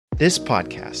This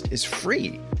podcast is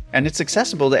free, and it's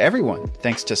accessible to everyone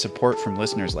thanks to support from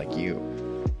listeners like you.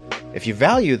 If you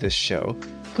value this show,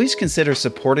 please consider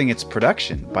supporting its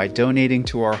production by donating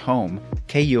to our home,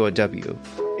 KUOW.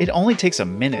 It only takes a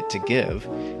minute to give,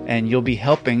 and you'll be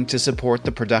helping to support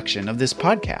the production of this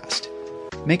podcast.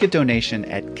 Make a donation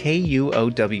at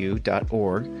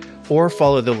kuow.org or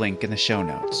follow the link in the show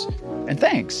notes. And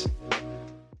thanks!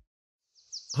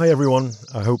 Hi everyone,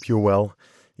 I hope you're well.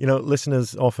 You know,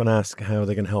 listeners often ask how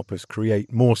they can help us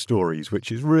create more stories,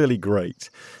 which is really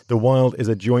great. The Wild is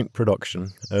a joint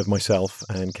production of myself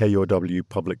and KUOW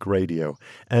Public Radio,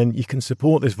 and you can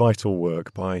support this vital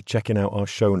work by checking out our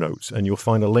show notes, and you'll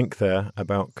find a link there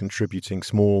about contributing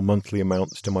small monthly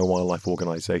amounts to my wildlife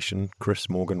organisation,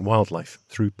 Chris Morgan Wildlife,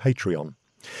 through Patreon.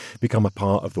 Become a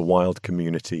part of the Wild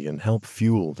community and help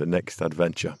fuel the next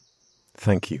adventure.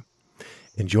 Thank you.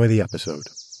 Enjoy the episode.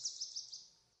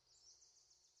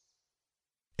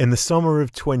 In the summer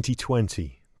of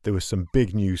 2020, there was some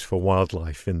big news for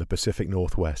wildlife in the Pacific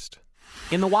Northwest.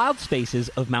 In the wild spaces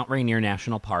of Mount Rainier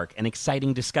National Park, an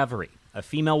exciting discovery, a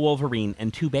female wolverine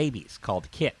and 2 babies called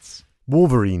kits.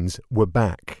 Wolverines were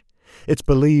back. It's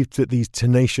believed that these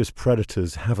tenacious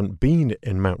predators haven't been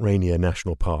in Mount Rainier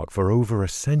National Park for over a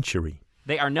century.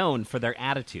 They are known for their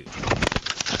attitude,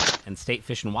 and State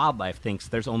Fish and Wildlife thinks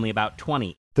there's only about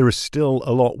 20. There is still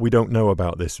a lot we don't know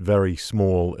about this very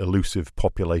small, elusive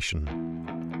population.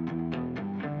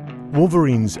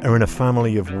 Wolverines are in a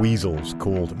family of weasels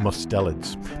called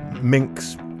mustelids.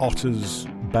 Minks, otters,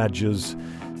 badgers.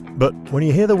 But when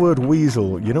you hear the word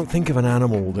weasel, you don't think of an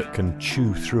animal that can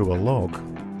chew through a log,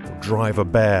 or drive a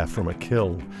bear from a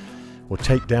kill, or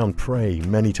take down prey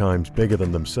many times bigger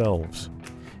than themselves.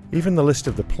 Even the list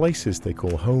of the places they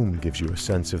call home gives you a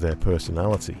sense of their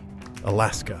personality.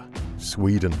 Alaska,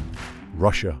 Sweden,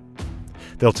 Russia.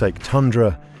 They'll take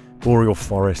tundra, boreal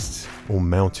forests, or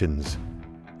mountains,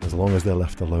 as long as they're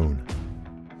left alone,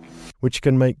 which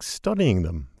can make studying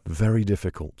them very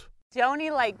difficult.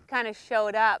 Joni kind of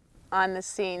showed up on the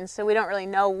scene, so we don't really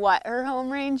know what her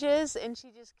home range is, and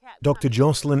she just kept... Dr.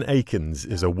 Jocelyn Akins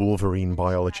is a wolverine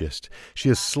biologist. She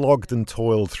has slogged and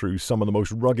toiled through some of the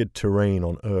most rugged terrain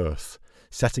on Earth,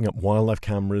 setting up wildlife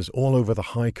cameras all over the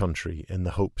high country in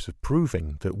the hopes of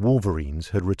proving that wolverines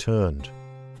had returned.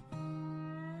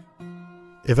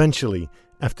 Eventually,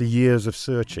 after years of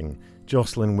searching,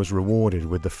 Jocelyn was rewarded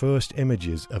with the first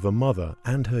images of a mother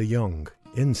and her young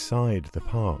inside the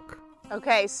park.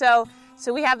 Okay, so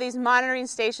we have these monitoring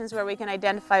stations where we can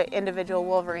identify individual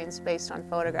wolverines based on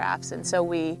photographs, and so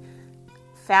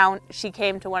she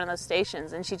came to one of those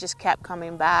stations and she just kept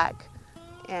coming back.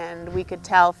 And we could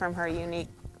tell from her unique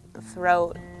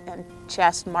throat and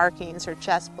chest markings, her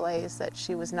chest blaze, that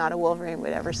she was not a wolverine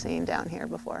we'd ever seen down here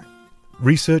before.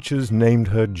 Researchers named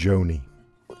her Joni.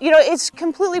 You know, it's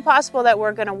completely possible that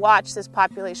we're going to watch this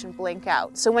population blink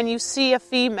out. So when you see a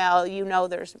female, you know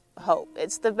there's hope.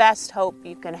 It's the best hope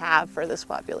you can have for this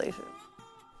population.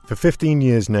 For 15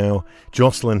 years now,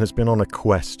 Jocelyn has been on a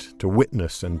quest to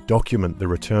witness and document the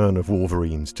return of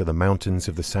wolverines to the mountains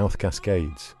of the South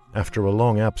Cascades after a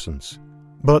long absence.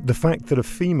 But the fact that a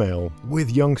female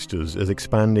with youngsters is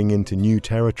expanding into new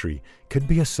territory could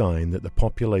be a sign that the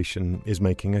population is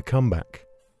making a comeback.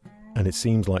 And it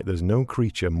seems like there's no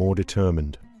creature more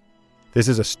determined. This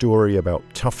is a story about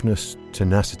toughness,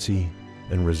 tenacity,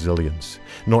 and resilience,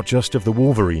 not just of the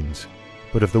wolverines,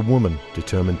 but of the woman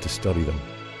determined to study them.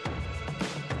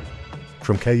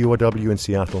 From KUOW in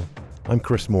Seattle, I'm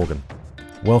Chris Morgan.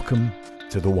 Welcome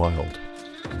to the Wild.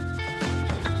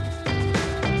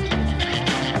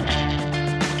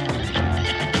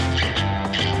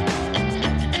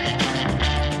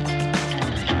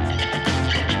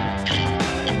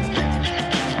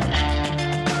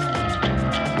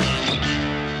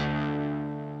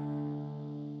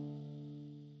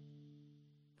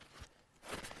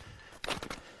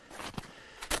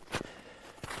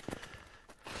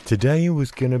 Today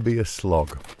was going to be a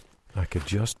slog. I could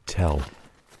just tell.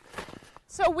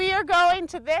 So we are going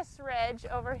to this ridge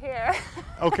over here.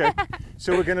 Okay,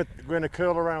 so we're gonna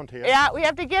curl around here. Yeah, we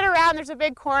have to get around. There's a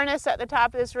big cornice at the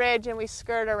top of this ridge, and we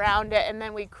skirt around it, and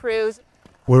then we cruise.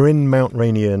 We're in Mount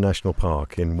Rainier National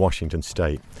Park in Washington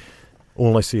State.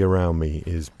 All I see around me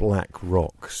is black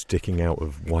rock sticking out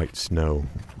of white snow.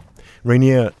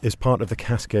 Rainier is part of the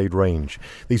Cascade Range.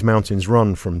 These mountains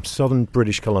run from southern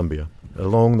British Columbia,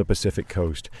 along the Pacific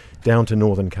coast, down to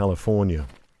northern California.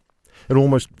 At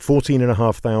almost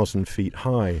 14,500 feet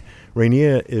high,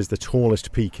 Rainier is the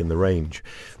tallest peak in the range,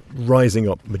 rising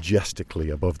up majestically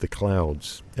above the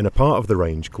clouds in a part of the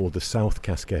range called the South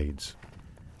Cascades.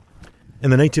 In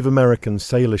the Native American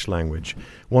Salish language,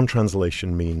 one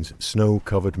translation means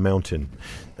snow-covered mountain,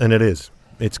 and it is.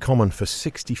 It's common for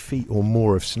 60 feet or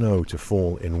more of snow to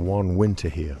fall in one winter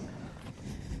here.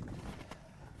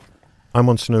 I'm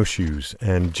on snowshoes,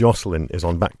 and Jocelyn is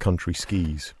on backcountry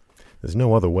skis. There's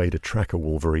no other way to track a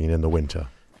wolverine in the winter.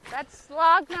 That's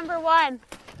log number 1.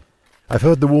 I've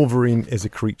heard the wolverine is a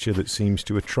creature that seems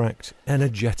to attract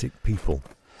energetic people.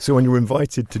 So when you're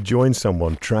invited to join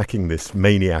someone tracking this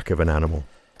maniac of an animal,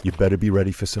 you better be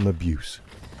ready for some abuse.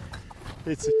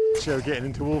 It's a show getting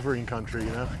into wolverine country,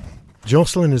 you know.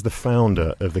 Jocelyn is the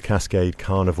founder of the Cascade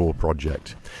Carnivore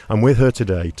Project. I'm with her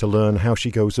today to learn how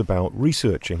she goes about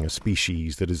researching a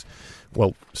species that is,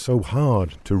 well, so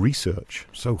hard to research,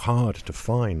 so hard to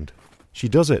find. She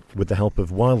does it with the help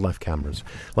of wildlife cameras,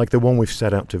 like the one we've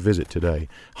set out to visit today,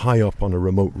 high up on a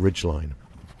remote ridgeline.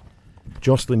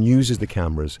 Jocelyn uses the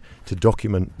cameras to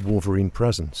document wolverine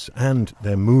presence and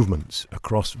their movements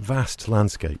across vast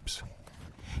landscapes.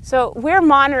 So we're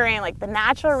monitoring the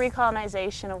natural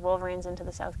recolonization of wolverines into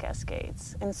the South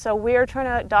Cascades. And so we're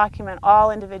trying to document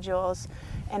all individuals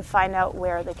and find out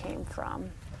where they came from.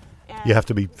 You have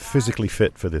to be physically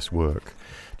fit for this work.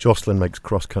 Jocelyn makes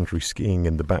cross-country skiing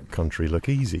in the backcountry look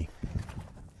easy.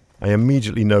 I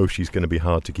immediately know she's going to be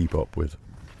hard to keep up with.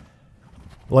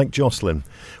 Like Jocelyn,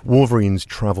 wolverines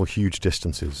travel huge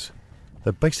distances.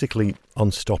 They're basically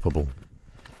unstoppable.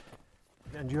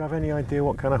 And do you have any idea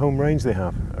what kind of home range they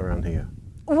have around here?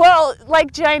 Well,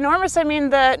 ginormous,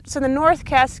 the North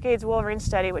Cascades Wolverine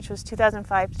Study, which was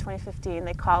 2005 to 2015,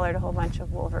 they collared a whole bunch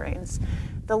of wolverines.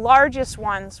 The largest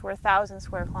ones were 1,000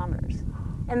 square kilometers.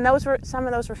 And some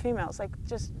of those were females,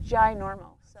 just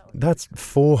ginormal. That's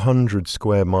 400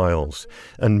 square miles,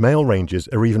 and male ranges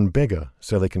are even bigger,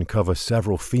 so they can cover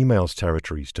several females'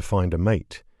 territories to find a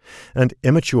mate. And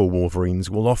immature wolverines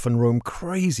will often roam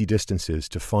crazy distances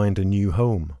to find a new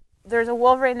home. There's a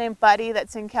wolverine named Buddy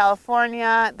that's in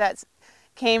California that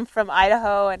came from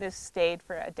Idaho and has stayed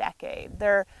for a decade.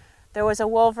 There was a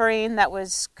wolverine that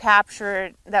was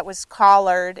captured, that was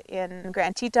collared in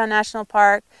Grand Teton National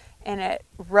Park, and it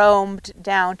roamed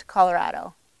down to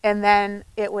Colorado. And then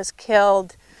it was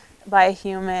killed by a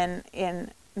human in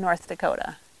North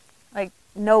Dakota.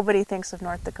 Nobody thinks of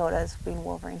North Dakota as being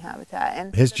wolverine habitat.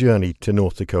 And his journey to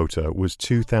North Dakota was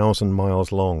 2,000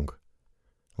 miles long,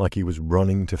 like he was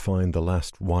running to find the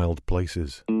last wild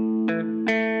places.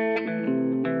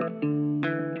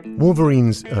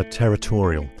 Wolverines are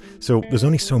territorial, so there's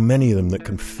only so many of them that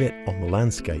can fit on the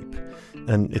landscape,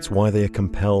 and it's why they are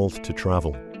compelled to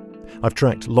travel. I've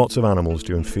tracked lots of animals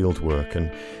doing field work,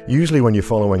 and usually when you're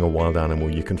following a wild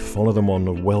animal, you can follow them on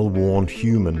a well-worn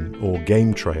human or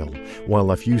game trail.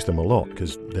 Wildlife use them a lot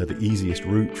because they're the easiest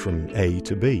route from A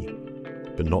to B,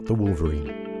 but not the wolverine.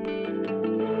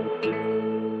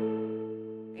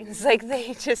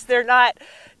 It's they're not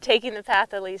taking the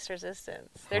path of least resistance.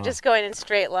 They're just going in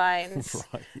straight lines.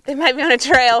 Right. They might be on a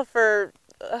trail for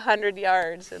 100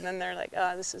 yards, and then they're like,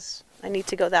 I need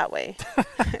to go that way.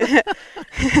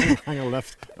 Hang a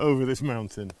left over this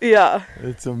mountain. Yeah.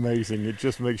 It's amazing. It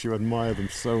just makes you admire them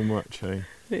so much, hey?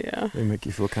 Yeah. They make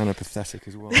you feel kind of pathetic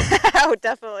as well. Oh,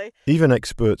 definitely. Even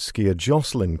expert skier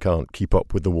Jocelyn can't keep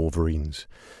up with the wolverines.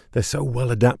 They're so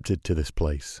well adapted to this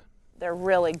place. They're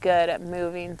really good at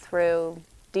moving through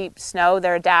deep snow.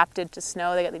 They're adapted to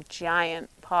snow. They got the giant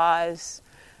paws.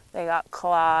 They got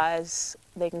claws.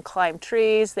 They can climb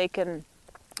trees. They can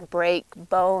break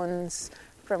bones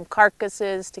from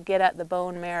carcasses to get at the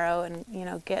bone marrow and,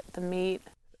 get the meat.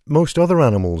 Most other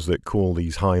animals that call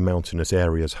these high mountainous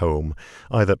areas home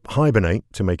either hibernate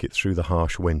to make it through the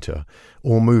harsh winter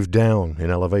or move down in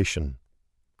elevation.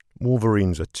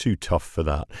 Wolverines are too tough for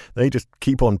that. They just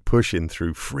keep on pushing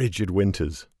through frigid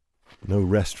winters. No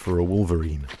rest for a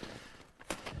wolverine.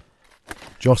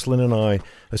 Jocelyn and I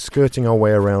are skirting our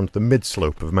way around the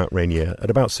mid-slope of Mount Rainier at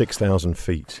about 6,000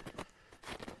 feet.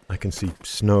 I can see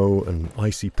snow and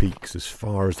icy peaks as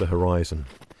far as the horizon,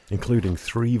 including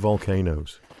 3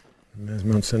 volcanoes. And there's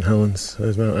Mount St. Helens,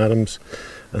 there's Mount Adams,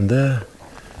 and there,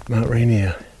 Mount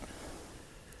Rainier.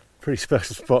 Pretty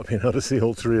special spot being able to see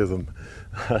all 3 of them.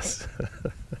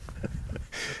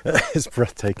 It's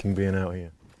breathtaking being out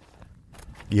here.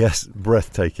 Yes,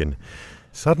 breathtaking.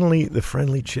 Suddenly, the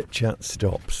friendly chit-chat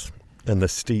stops, and the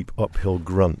steep uphill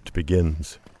grunt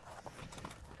begins.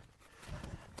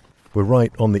 We're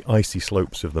right on the icy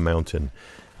slopes of the mountain.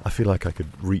 I feel like I could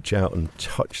reach out and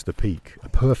touch the peak, a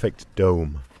perfect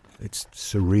dome. It's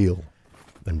surreal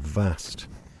and vast.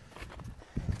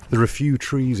 There are few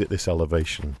trees at this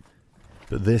elevation,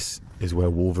 but this is where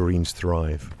wolverines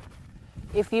thrive.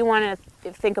 If you want to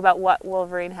think about what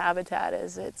wolverine habitat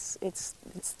is. It's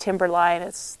timberline.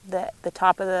 It's the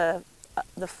top of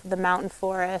the mountain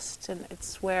forest, and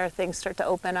it's where things start to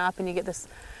open up, and you get this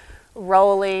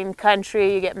rolling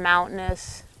country. You get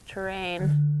mountainous terrain.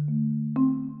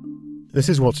 This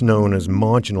is what's known as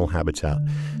marginal habitat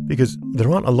because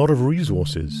there aren't a lot of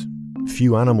resources.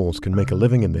 Few animals can make a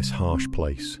living in this harsh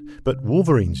place, but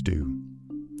wolverines do.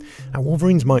 Now,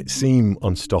 wolverines might seem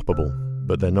unstoppable,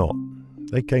 but they're not.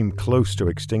 They came close to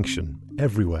extinction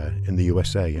everywhere in the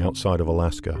USA outside of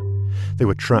Alaska. They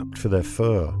were trapped for their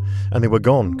fur, and they were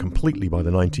gone completely by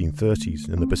the 1930s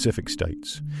in the Pacific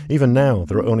states. Even now,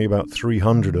 there are only about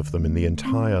 300 of them in the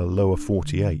entire lower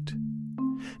 48.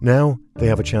 Now, they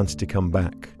have a chance to come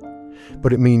back.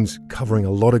 But it means covering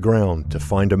a lot of ground to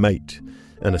find a mate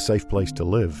and a safe place to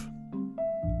live.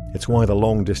 It's why the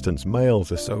long-distance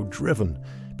males are so driven,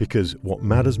 because what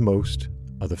matters most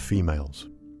are the females.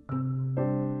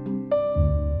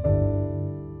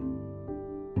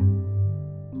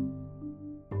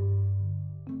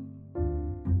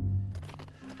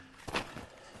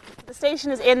 The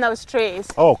station is in those trees.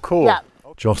 Oh, cool. Yeah.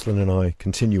 Jocelyn and I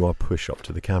continue our push up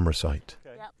to the camera site.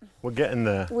 Yep. We're getting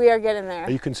there. We are getting there.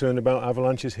 Are you concerned about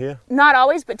avalanches here? Not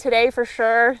always, but today for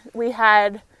sure. We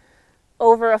had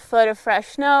over a foot of fresh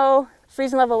snow.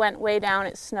 Freezing level went way down.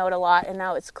 It snowed a lot, and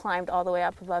now it's climbed all the way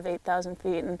up above 8,000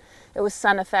 feet. And it was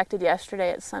sun affected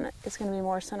yesterday. It's going to be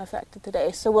more sun affected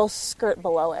today, so we'll skirt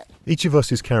below it. Each of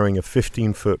us is carrying a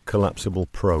 15-foot collapsible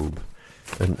probe,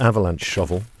 an avalanche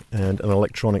shovel, and an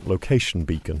electronic location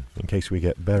beacon in case we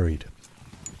get buried.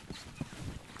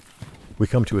 We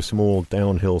come to a small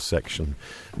downhill section.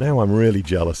 Now I'm really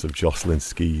jealous of Jocelyn's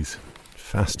skis.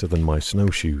 Faster than my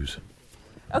snowshoes.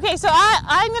 Okay, so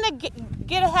I'm going to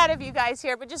get ahead of you guys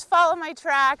here, but just follow my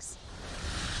tracks.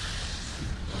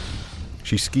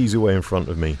 She skis away in front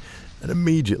of me and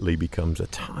immediately becomes a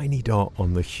tiny dot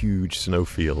on the huge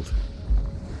snowfield.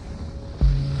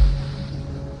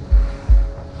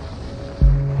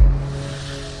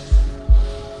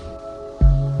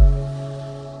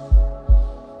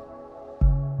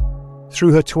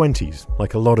 Through her 20s,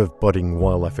 like a lot of budding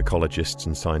wildlife ecologists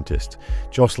and scientists,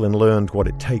 Jocelyn learned what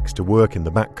it takes to work in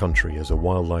the backcountry as a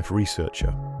wildlife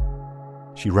researcher.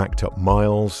 She racked up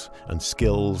miles and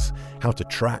skills, how to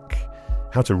track,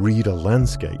 how to read a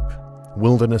landscape,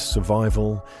 wilderness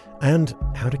survival, and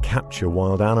how to capture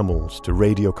wild animals to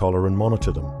radio collar and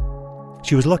monitor them.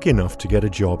 She was lucky enough to get a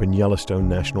job in Yellowstone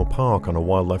National Park on a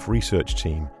wildlife research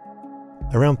team.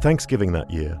 Around Thanksgiving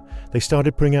that year, they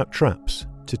started putting out traps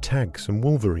to tag some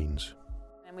wolverines.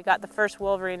 And we got the first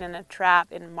wolverine in a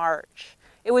trap in March.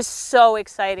 It was so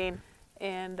exciting,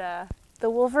 and the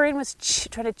wolverine was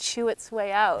trying to chew its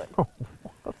way out.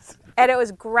 And it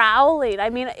was growling. I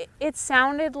mean, it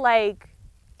sounded like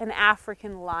an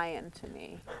African lion to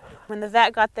me. When the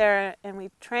vet got there and we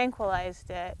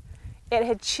tranquilized it, it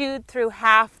had chewed through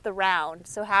half the round,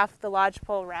 so half the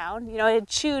lodgepole round. You know, it had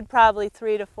chewed probably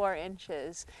 3 to 4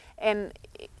 inches. And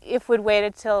if we'd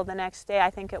waited till the next day, I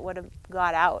think it would have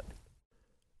got out.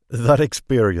 That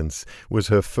experience was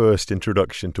her first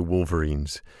introduction to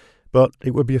wolverines, but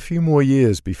it would be a few more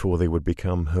years before they would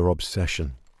become her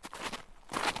obsession.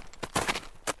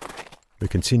 We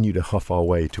continue to huff our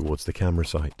way towards the camera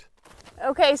site.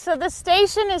 Okay, so the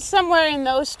station is somewhere in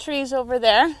those trees over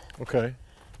there. Okay.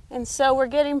 And so we're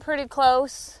getting pretty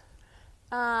close.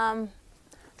 There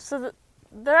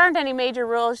aren't any major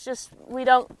rules, just I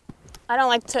don't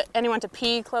like anyone to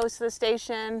pee close to the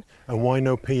station. And why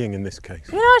no peeing in this case?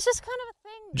 You know, it's just kind of a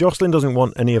thing. Jocelyn doesn't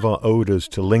want any of our odours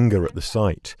to linger at the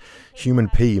site. Human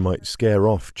pee might scare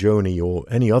off Joni or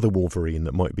any other wolverine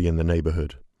that might be in the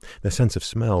neighbourhood. Their sense of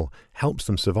smell helps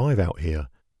them survive out here.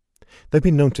 They've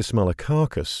been known to smell a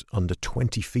carcass under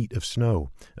 20 feet of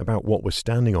snow, about what we're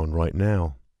standing on right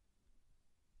now.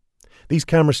 These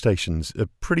camera stations are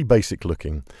pretty basic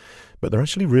looking, but they're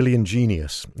actually really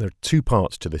ingenious. There are 2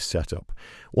 parts to this setup.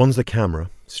 One's the camera,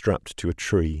 strapped to a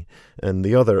tree, and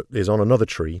the other is on another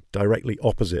tree, directly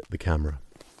opposite the camera.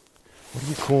 What do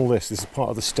you call this? This is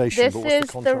part of the station. This is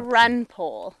the run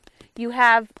pole. You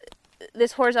have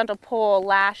this horizontal pole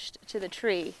lashed to the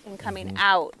tree and coming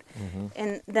out,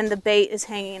 and then the bait is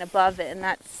hanging above it, and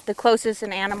that's the closest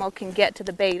an animal can get to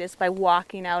the bait is by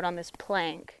walking out on this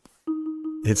plank.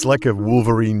 It's like a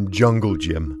wolverine jungle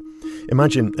gym.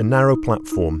 Imagine a narrow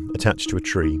platform attached to a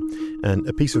tree, and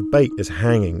a piece of bait is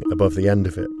hanging above the end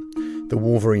of it. The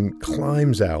wolverine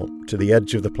climbs out to the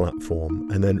edge of the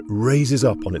platform and then raises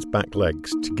up on its back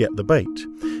legs to get the bait.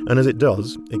 And as it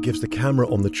does, it gives the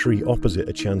camera on the tree opposite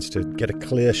a chance to get a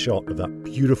clear shot of that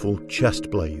beautiful chest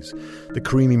blaze, the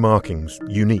creamy markings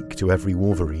unique to every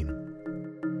wolverine.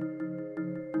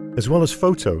 As well as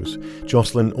photos,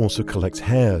 Jocelyn also collects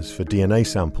hairs for DNA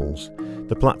samples.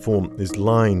 The platform is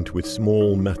lined with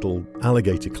small metal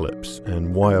alligator clips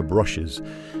and wire brushes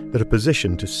that are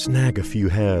positioned to snag a few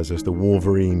hairs as the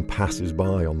wolverine passes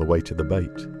by on the way to the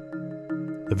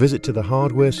bait. A visit to the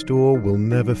hardware store will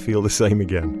never feel the same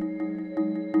again.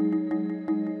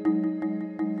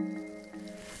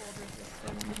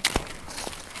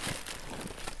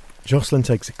 Jocelyn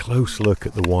takes a close look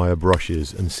at the wire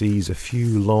brushes and sees a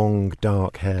few long,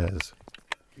 dark hairs.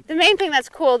 The main thing that's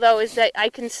cool, though, is that I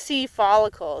can see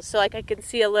follicles. So, like, I can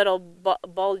see a little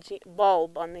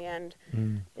bulb on the end.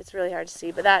 It's really hard to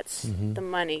see, but that's the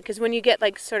money. Because when you get,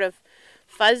 like, sort of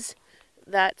fuzz,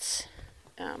 that's...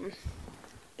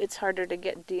 it's harder to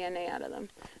get DNA out of them.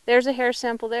 There's a hair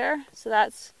sample there, so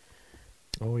that's...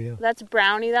 Oh, yeah. That's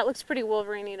brownie. That looks pretty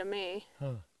wolverine-y to me.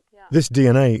 Huh. Yeah. This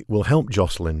DNA will help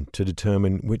Jocelyn to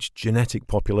determine which genetic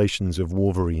populations of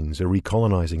wolverines are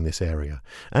recolonizing this area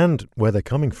and where they're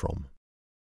coming from.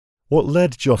 What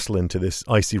led Jocelyn to this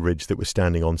icy ridge that was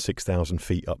standing on 6,000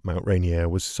 feet up Mount Rainier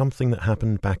was something that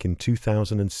happened back in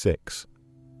 2006.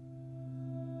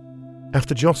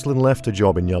 After Jocelyn left her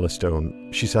job in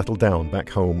Yellowstone, she settled down back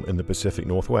home in the Pacific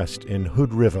Northwest in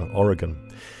Hood River,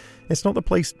 Oregon. It's not the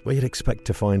place where you'd expect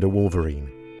to find a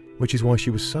wolverine, which is why she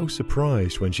was so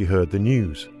surprised when she heard the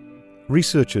news.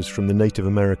 Researchers from the Native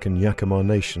American Yakima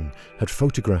Nation had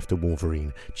photographed a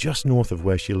wolverine just north of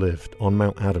where she lived on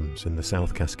Mount Adams in the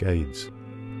South Cascades.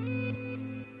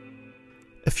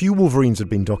 A few wolverines had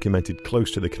been documented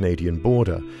close to the Canadian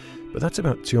border, but that's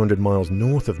about 200 miles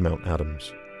north of Mount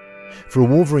Adams. For a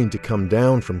wolverine to come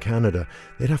down from Canada,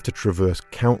 they'd have to traverse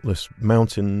countless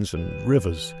mountains and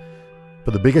rivers.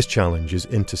 But the biggest challenge is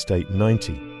Interstate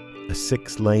 90, a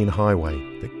 6-lane highway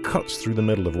that cuts through the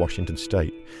middle of Washington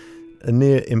state, a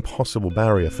near impossible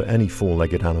barrier for any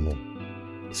four-legged animal.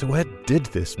 So where did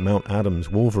this Mount Adams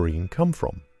wolverine come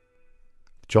from?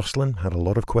 Jocelyn had a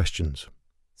lot of questions.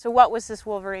 So what was this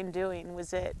wolverine doing?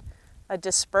 Was it a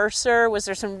disperser? Was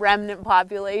there some remnant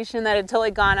population that had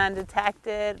totally gone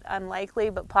undetected?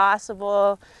 Unlikely, but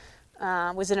possible.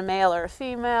 Was it a male or a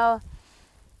female?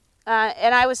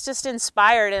 And I was just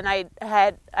inspired, and I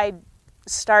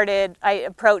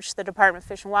approached the Department of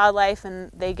Fish and Wildlife, and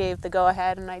they gave the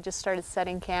go-ahead, and I just started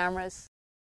setting cameras.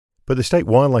 But the state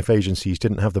wildlife agencies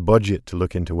didn't have the budget to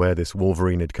look into where this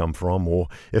wolverine had come from, or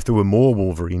if there were more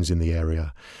wolverines in the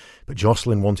area. But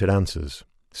Jocelyn wanted answers.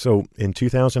 So in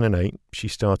 2008, she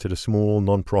started a small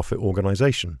non-profit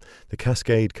organization, the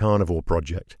Cascade Carnivore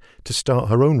Project, to start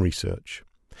her own research.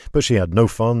 But she had no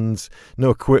funds, no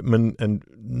equipment, and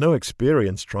no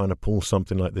experience trying to pull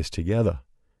something like this together.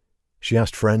 She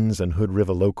asked friends and Hood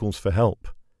River locals for help.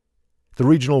 The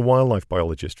regional wildlife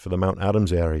biologist for the Mount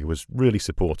Adams area was really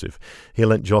supportive. He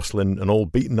lent Jocelyn an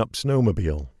old beaten-up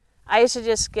snowmobile. I used to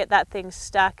just get that thing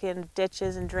stuck in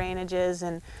ditches and drainages,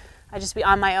 and I'd just be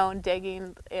on my own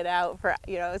digging it out for,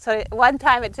 so one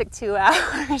time it took 2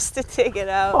 hours to dig it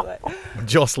out. But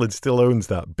Jocelyn still owns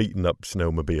that beaten-up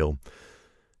snowmobile.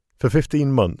 For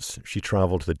 15 months, she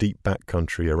travelled the deep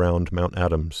backcountry around Mount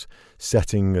Adams,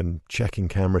 setting and checking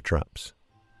camera traps,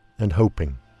 and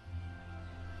hoping.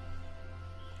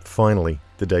 Finally,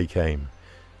 the day came.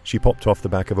 She popped off the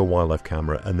back of a wildlife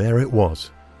camera, and there it was,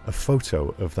 a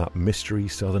photo of that mystery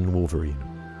southern wolverine.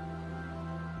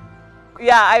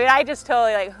 Yeah, I just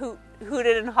totally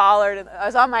hooted and hollered. I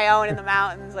was on my own in the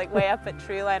mountains, way up at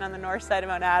tree line on the north side of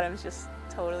Mount Adams, just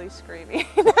totally screaming.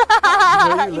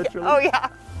 Really? Literally? Oh, yeah.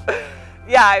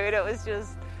 Yeah, it was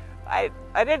just, I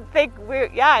didn't think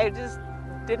I just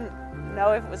didn't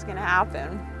know if it was going to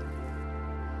happen.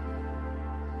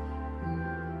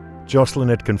 Jocelyn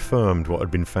had confirmed what had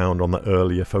been found on the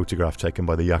earlier photograph taken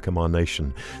by the Yakima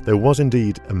Nation. There was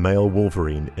indeed a male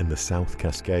wolverine in the South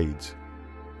Cascades.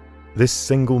 This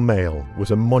single male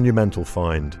was a monumental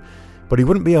find, but he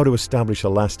wouldn't be able to establish a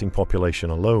lasting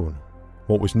population alone.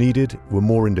 What was needed were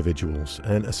more individuals,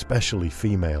 and especially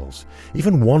females.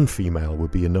 Even one female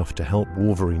would be enough to help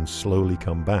wolverines slowly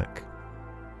come back.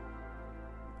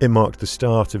 It marked the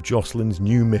start of Jocelyn's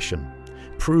new mission: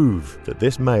 prove that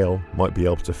this male might be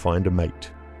able to find a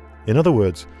mate. In other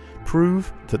words,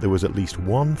 prove that there was at least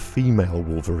one female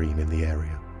wolverine in the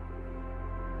area.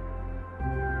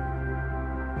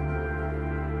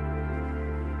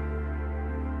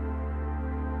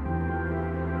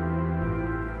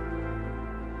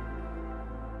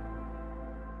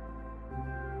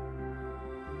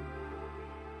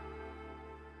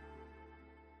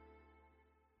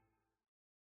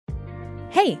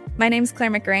 Hey, my name's Claire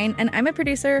McGrain, and I'm a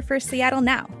producer for Seattle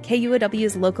Now,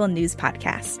 KUOW's local news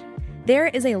podcast. There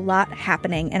is a lot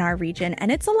happening in our region,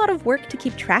 and it's a lot of work to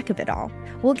keep track of it all.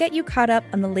 We'll get you caught up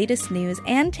on the latest news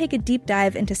and take a deep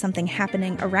dive into something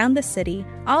happening around the city,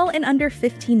 all in under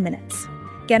 15 minutes.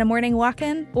 Get a morning walk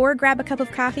in or grab a cup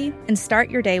of coffee and start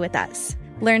your day with us.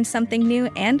 Learn something new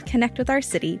and connect with our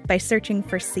city by searching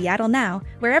for Seattle Now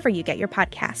wherever you get your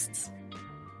podcasts.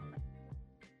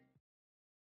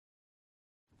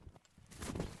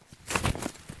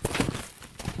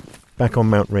 Back on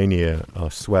Mount Rainier,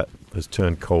 our sweat has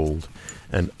turned cold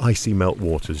and icy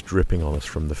meltwater's dripping on us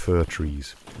from the fir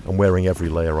trees. I'm wearing every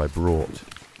layer I brought,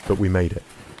 but we made it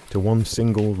to one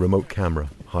single remote camera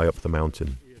high up the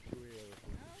mountain.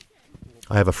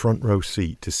 I have a front row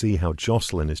seat to see how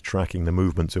Jocelyn is tracking the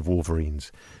movements of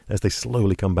wolverines as they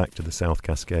slowly come back to the South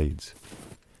Cascades.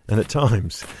 And at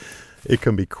times, it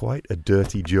can be quite a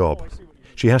dirty job.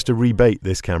 She has to rebait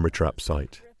this camera trap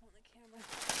site.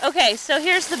 Okay, so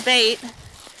here's the bait.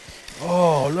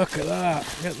 Oh, look at that.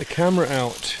 Get the camera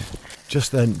out.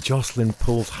 Just then, Jocelyn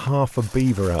pulls half a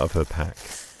beaver out of her pack.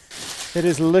 It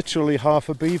is literally half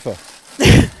a beaver.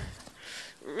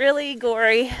 Really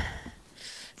gory.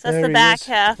 So that's the back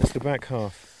half. That's the back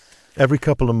half. Every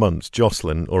couple of months,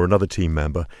 Jocelyn, or another team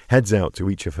member, heads out to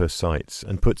each of her sites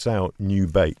and puts out new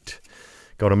bait.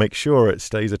 Got to make sure it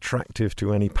stays attractive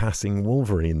to any passing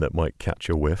wolverine that might catch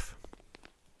a whiff.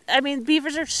 I mean,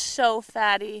 beavers are so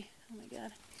fatty. Oh my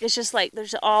God. It's just like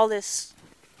there's all this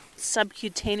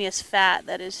subcutaneous fat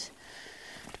that is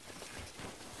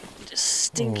just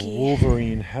stinky. Oh,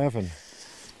 Wolverine heaven.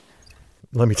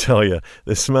 Let me tell you,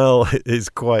 the smell is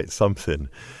quite something.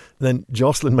 Then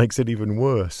Jocelyn makes it even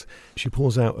worse. She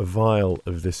pulls out a vial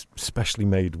of this specially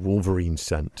made wolverine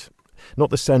scent. Not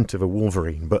the scent of a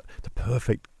wolverine, but the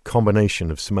perfect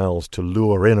combination of smells to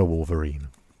lure in a wolverine.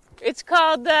 It's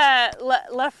called the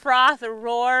La Froth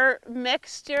Roar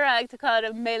mixture. I like to call it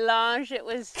a mélange. It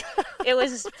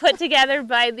was put together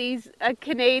by these a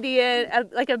Canadian,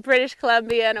 like a British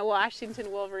Columbia and a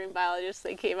Washington Wolverine biologist.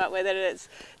 They came up with it. It's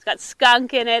got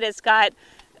skunk in it. It's got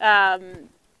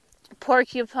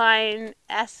porcupine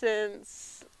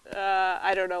essence.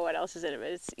 I don't know what else is in it,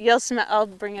 but you'll smell. I'll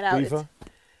bring it out. Beaver?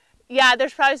 Yeah,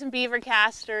 there's probably some beaver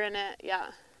castor in it. Yeah.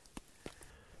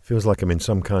 Feels like I'm in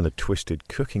some kind of twisted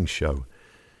cooking show.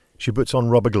 She puts on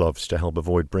rubber gloves to help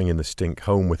avoid bringing the stink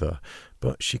home with her,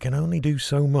 but she can only do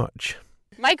so much.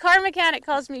 My car mechanic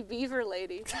calls me Beaver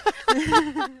Lady.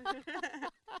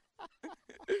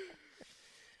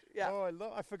 Yeah.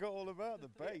 Oh, I forgot all about the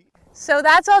bait. So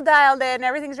that's all dialed in.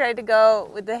 Everything's ready to go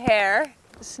with the hair,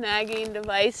 the snagging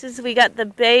devices. We got the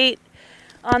bait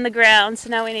on the ground, so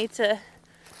now we need to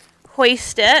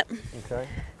hoist it. Okay.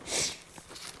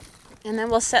 And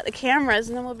then we'll set the cameras,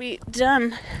 and then we'll be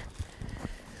done.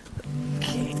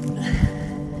 Okay.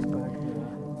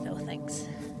 No thanks.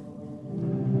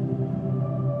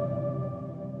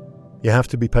 You have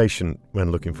to be patient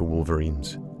when looking for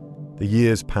wolverines. The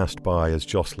years passed by as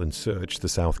Jocelyn searched the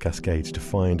South Cascades to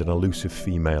find an elusive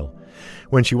female.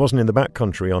 When she wasn't in the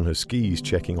backcountry on her skis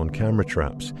checking on camera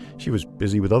traps, she was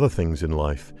busy with other things in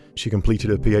life. She completed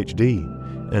her PhD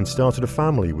and started a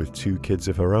family with 2 kids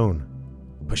of her own.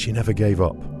 But she never gave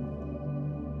up.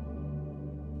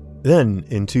 Then,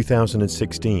 in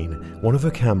 2016, one of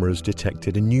her cameras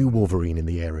detected a new wolverine in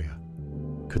the area.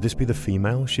 Could this be the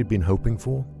female she'd been hoping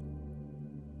for?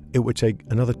 It would take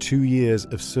another 2 years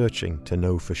of searching to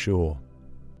know for sure.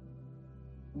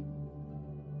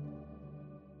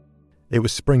 It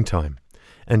was springtime,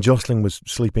 and Jocelyn was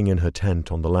sleeping in her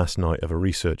tent on the last night of a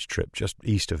research trip just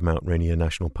east of Mount Rainier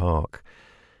National Park.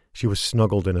 She was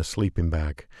snuggled in a sleeping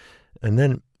bag, and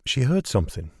then she heard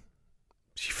something.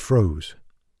 She froze.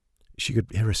 She could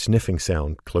hear a sniffing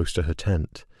sound close to her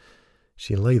tent.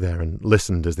 She lay there and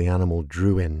listened as the animal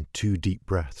drew in 2 deep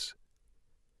breaths.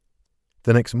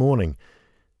 The next morning,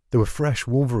 there were fresh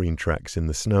wolverine tracks in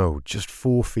the snow just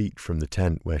 4 feet from the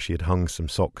tent where she had hung some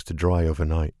socks to dry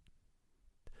overnight.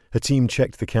 Her team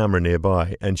checked the camera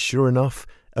nearby, and sure enough,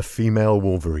 a female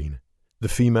wolverine. The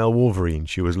female wolverine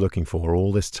she was looking for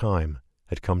all this time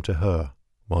had come to her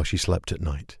while she slept at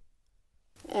night.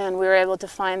 And we were able to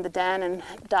find the den and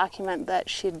document that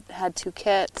she'd had 2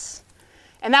 kits.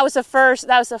 And that was the first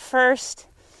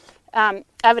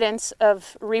evidence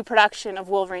of reproduction of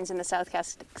wolverines in the South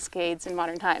Cascades in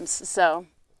modern times. So,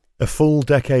 a full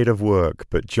decade of work,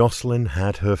 but Jocelyn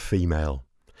had her female.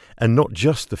 And not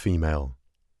just the female.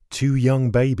 2 young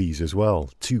babies as well,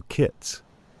 2 kits.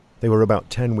 They were about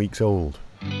 10 weeks old.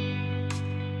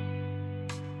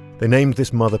 They named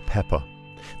this mother Pepper.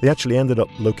 They actually ended up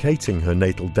locating her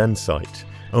natal den site,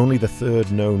 only the 3rd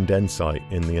known den site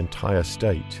in the entire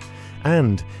state.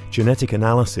 And genetic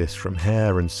analysis from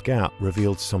hair and scalp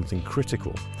revealed something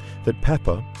critical, that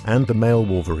Pepper and the male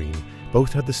wolverine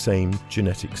both had the same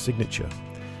genetic signature.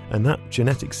 And that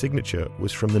genetic signature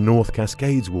was from the North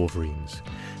Cascades wolverines.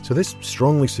 So this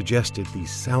strongly suggested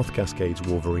these South Cascades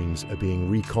wolverines are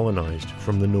being recolonized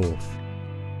from the north.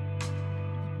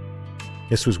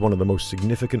 This was one of the most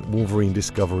significant wolverine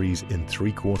discoveries in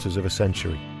 3/4 of a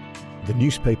century. The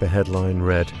newspaper headline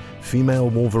read, "Female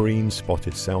wolverine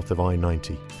spotted south of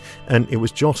I-90." And it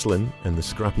was Jocelyn and the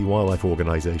scrappy wildlife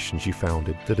organisation she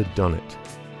founded that had done it.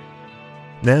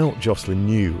 Now Jocelyn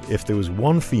knew if there was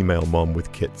one female mom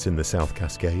with kits in the South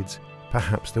Cascades,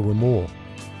 perhaps there were more.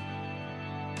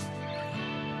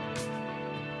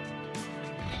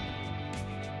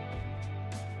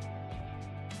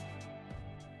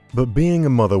 But being a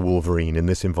mother wolverine in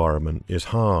this environment is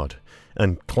hard,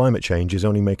 and climate change is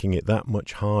only making it that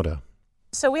much harder.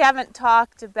 So we haven't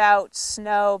talked about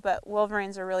snow, but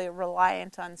wolverines are really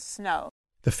reliant on snow.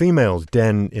 The females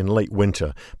den in late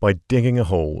winter by digging a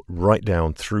hole right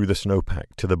down through the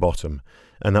snowpack to the bottom,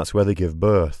 and that's where they give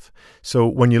birth. So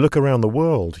when you look around the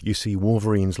world, you see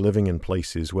wolverines living in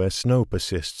places where snow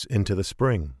persists into the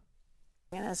spring.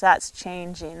 And as that's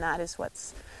changing, that is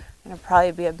what's going to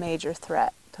probably be a major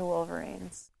threat to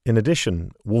wolverines. In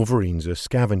addition, wolverines are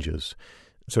scavengers,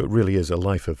 so it really is a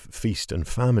life of feast and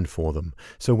famine for them.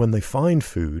 So when they find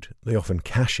food, they often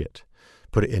cache it,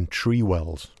 put it in tree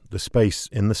wells, the space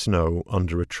in the snow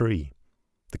under a tree.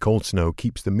 The cold snow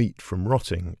keeps the meat from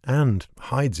rotting and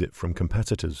hides it from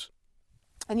competitors.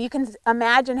 And you can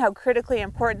imagine how critically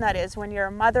important that is when you're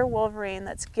a mother wolverine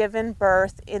that's given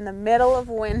birth in the middle of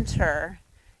winter.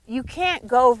 You can't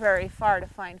go very far to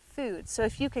find food. So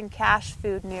if you can cache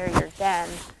food near your den,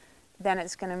 then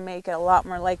it's going to make it a lot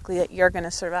more likely that you're going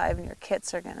to survive and your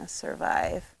kits are going to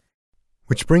survive.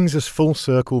 Which brings us full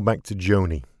circle back to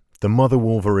Joni, the mother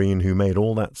wolverine who made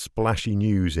all that splashy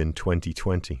news in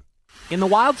 2020. In the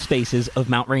wild spaces of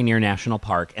Mount Rainier National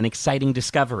Park, an exciting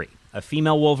discovery: a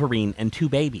female wolverine and 2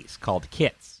 babies called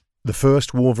kits. The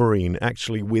first wolverine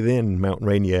actually within Mount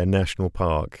Rainier National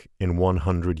Park in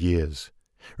 100 years.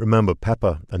 Remember,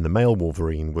 Pepper and the male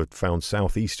wolverine were found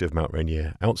southeast of Mount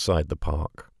Rainier, outside the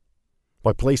park.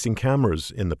 By placing cameras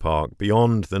in the park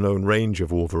beyond the known range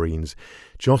of wolverines,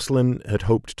 Jocelyn had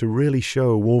hoped to really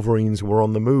show wolverines were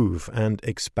on the move and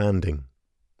expanding.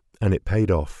 And it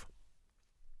paid off.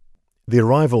 The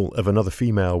arrival of another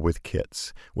female with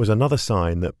kits was another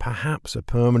sign that perhaps a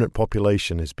permanent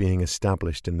population is being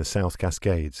established in the South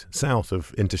Cascades, south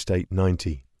of Interstate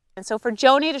 90. And so for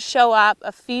Joni to show up,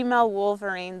 a female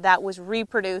wolverine that was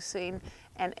reproducing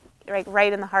and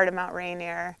right in the heart of Mount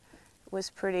Rainier, was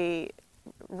pretty,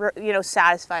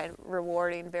 satisfying,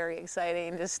 rewarding, very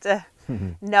exciting, just to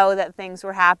know that things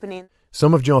were happening.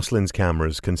 Some of Jocelyn's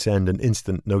cameras can send an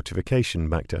instant notification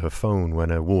back to her phone when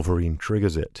a wolverine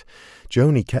triggers it.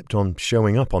 Joni kept on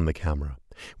showing up on the camera,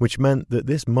 which meant that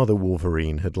this mother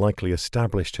wolverine had likely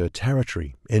established her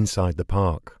territory inside the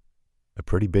park. A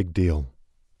pretty big deal.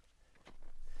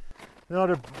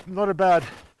 Not a bad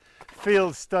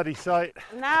field study site.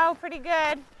 No, pretty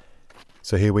good.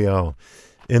 So here we are,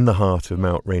 in the heart of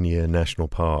Mount Rainier National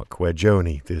Park, where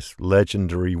Joni, this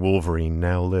legendary wolverine,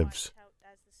 now lives.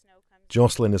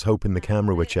 Jocelyn is hoping the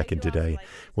camera we're checking today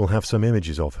will have some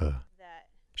images of her.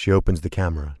 She opens the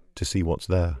camera to see what's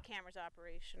there. The camera's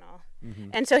operational. Mm-hmm.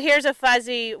 And so here's a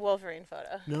fuzzy wolverine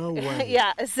photo. No way.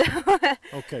 Yeah. So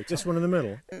okay, just one in the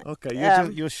middle.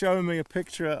 Okay, you're showing me a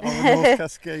picture of a North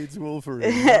Cascades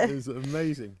wolverine. That is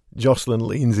amazing. Jocelyn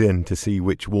leans in to see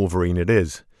which wolverine it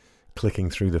is, clicking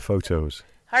through the photos.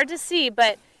 Hard to see,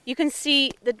 but you can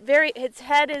see its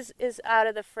head is out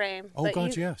of the frame. Oh, but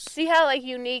God, yes. See how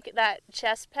unique that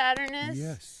chest pattern is?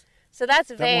 Yes. So that's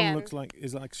that Van. That one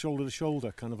is like shoulder to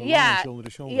shoulder, kind of a line shoulder to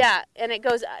shoulder. Yeah, and it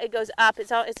goes up.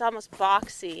 It's almost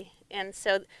boxy, and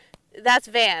so that's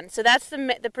Van. So that's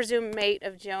the presumed mate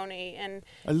of Joni, and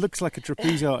it looks like a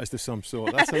trapeze artist of some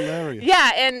sort. That's hilarious.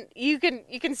 Yeah, and you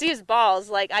can see his balls.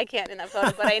 Like I can't in that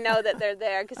photo, but I know that they're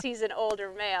there because he's an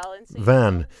older male. And so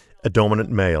Van, a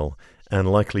dominant male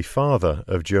and likely father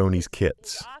of Joni's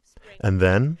kits, and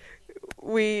then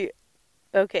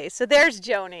Okay, so there's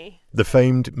Joni. The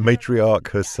famed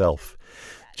matriarch herself.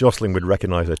 Jocelyn would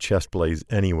recognize her chest blaze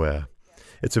anywhere.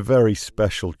 It's a very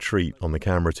special treat on the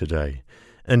camera today.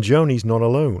 And Joni's not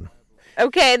alone.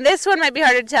 Okay, and this one might be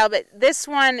harder to tell, but this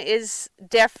one is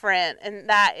different, and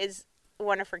that is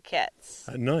one of her kits.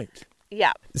 At night?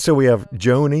 Yeah. So we have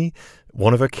Joni,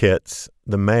 one of her kits,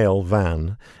 the male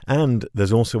Van, and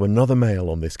there's also another male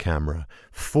on this camera.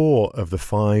 4 of the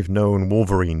 5 known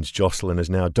wolverines Jocelyn has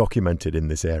now documented in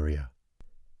this area.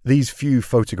 These few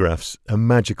photographs are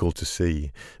magical to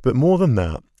see, but more than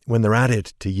that, when they're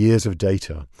added to years of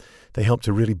data, they help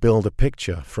to really build a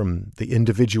picture from the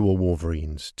individual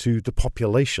wolverines to the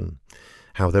population,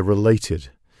 how they're related,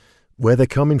 where they're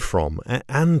coming from,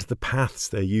 and the paths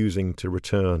they're using to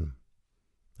return.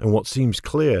 And what seems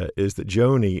clear is that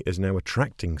Joni is now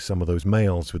attracting some of those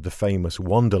males with the famous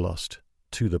wanderlust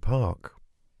to the park.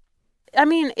 I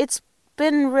mean, it's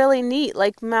been really neat.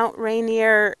 Like, Mount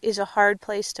Rainier is a hard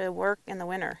place to work in the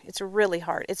winter. It's really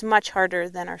hard. It's much harder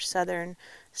than our southern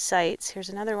sites. Here's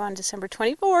another one, December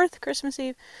 24th, Christmas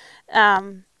Eve.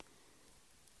 But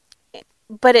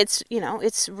it's,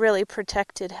 it's really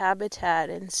protected habitat,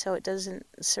 and so it doesn't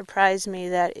surprise me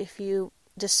that if you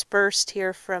dispersed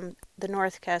here from the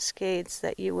North Cascades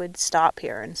that you would stop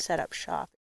here and set up shop.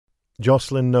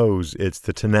 Jocelyn knows it's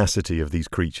the tenacity of these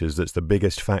creatures that's the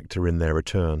biggest factor in their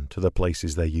return to the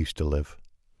places they used to live.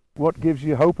 What gives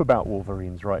you hope about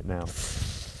wolverines right now?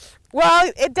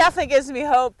 Well, it definitely gives me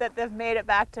hope that they've made it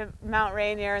back to Mount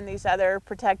Rainier and these other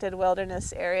protected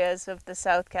wilderness areas of the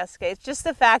South Cascades. Just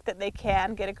the fact that they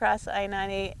can get across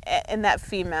I-90 and that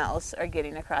females are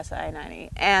getting across I-90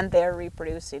 and they're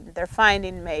reproducing. They're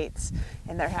finding mates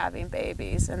and they're having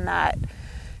babies, and that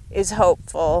is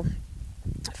hopeful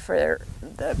for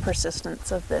the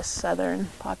persistence of this southern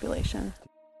population.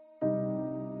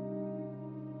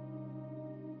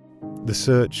 The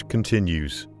search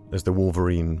continues as the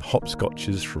wolverine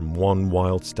hopscotches from one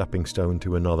wild stepping stone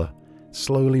to another,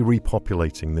 slowly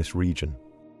repopulating this region.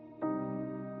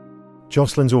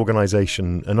 Jocelyn's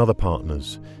organisation and other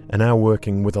partners are now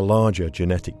working with a larger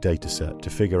genetic dataset to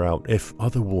figure out if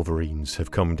other wolverines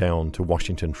have come down to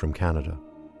Washington from Canada,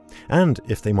 and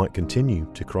if they might continue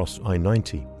to cross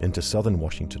I-90 into southern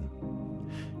Washington.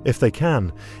 If they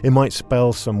can, it might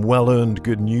spell some well-earned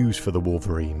good news for the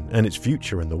wolverine and its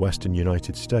future in the western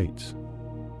United States.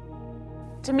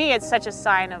 To me, it's such a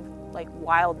sign of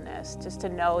wildness, just to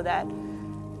know that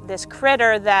this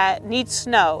critter that needs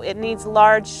snow, it needs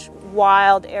large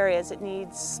wild areas, it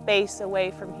needs space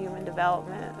away from human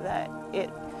development, that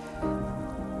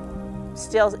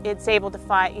it's able to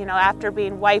find, after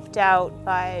being wiped out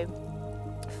by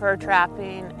fur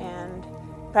trapping and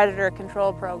predator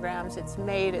control programs, it's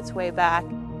made its way back.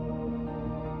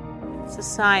 It's a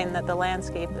sign that the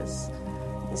landscape is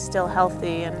still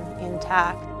healthy and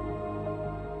intact.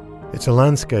 It's a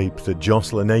landscape that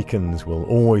Jocelyn Akins will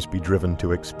always be driven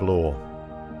to explore.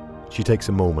 She takes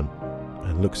a moment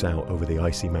and looks out over the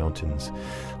icy mountains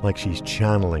like she's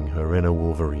channeling her inner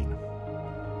wolverine.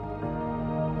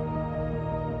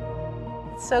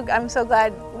 So I'm so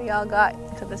glad we all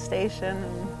got to the station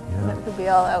and that we could be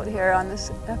all out here on this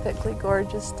epically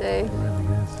gorgeous day. It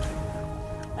really is.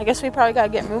 I guess we probably got to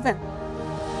get moving.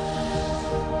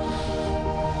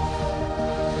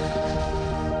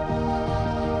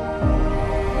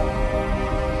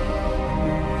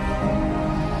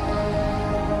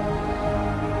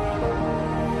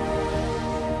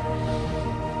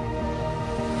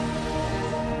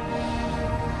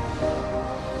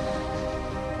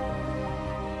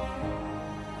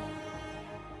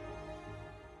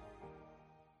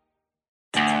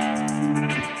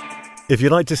 If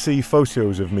you'd like to see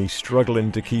photos of me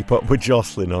struggling to keep up with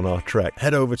Jocelyn on our trek,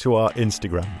 head over to our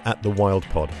Instagram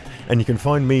 @TheWildPod, and you can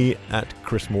find me at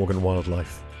Chris Morgan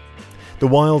Wildlife. The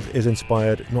wild is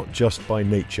inspired not just by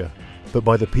nature, but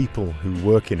by the people who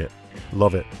work in it,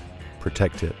 love it,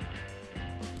 protect it.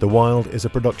 The Wild is a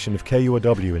production of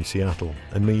KUOW in Seattle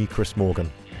and me, Chris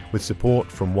Morgan, with support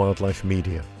from Wildlife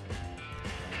Media.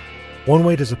 One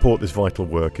way to support this vital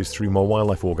work is through my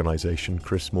wildlife organisation,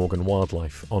 Chris Morgan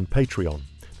Wildlife, on Patreon.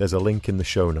 There's a link in the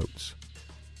show notes.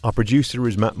 Our producer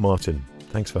is Matt Martin.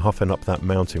 Thanks for huffing up that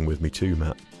mountain with me too,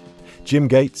 Matt. Jim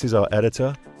Gates is our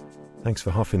editor. Thanks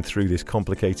for huffing through this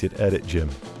complicated edit,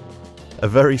 Jim. A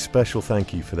very special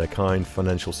thank you for their kind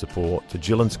financial support to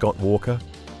Jill and Scott Walker,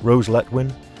 Rose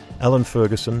Letwin, Ellen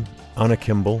Ferguson, Anna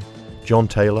Kimball, John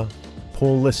Taylor,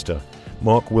 Paul Lister,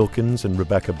 Mark Wilkins and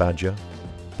Rebecca Badger,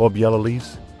 Bob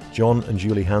Yellowlees, John and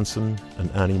Julie Hansen,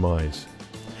 and Annie Mize.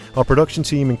 Our production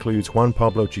team includes Juan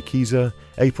Pablo Chiquiza,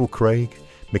 April Craig,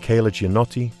 Michaela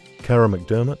Giannotti, Cara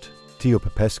McDermott, Tio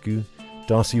Popescu,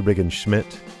 Darcy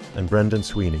Riggins-Schmidt, and Brendan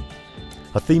Sweeney.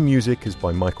 Our theme music is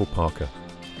by Michael Parker.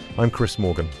 I'm Chris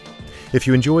Morgan. If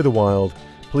you enjoy The Wild,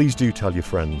 please do tell your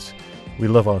friends. We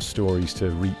love our stories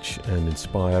to reach and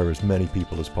inspire as many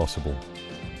people as possible.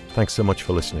 Thanks so much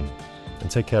for listening, and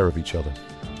take care of each other.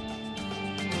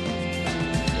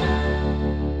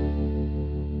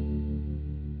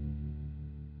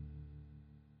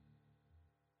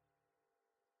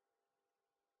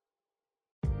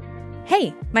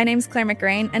 Hey, my name's Claire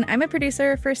McGrain, and I'm a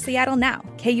producer for Seattle Now,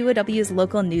 KUOW's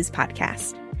local news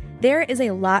podcast. There is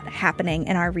a lot happening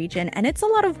in our region, and it's a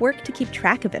lot of work to keep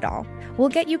track of it all. We'll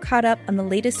get you caught up on the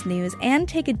latest news and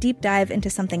take a deep dive into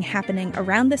something happening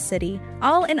around the city,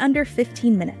 all in under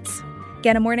 15 minutes.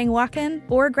 Get a morning walk in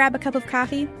or grab a cup of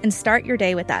coffee and start your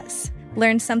day with us.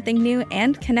 Learn something new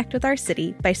and connect with our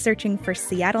city by searching for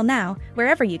Seattle Now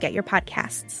wherever you get your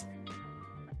podcasts.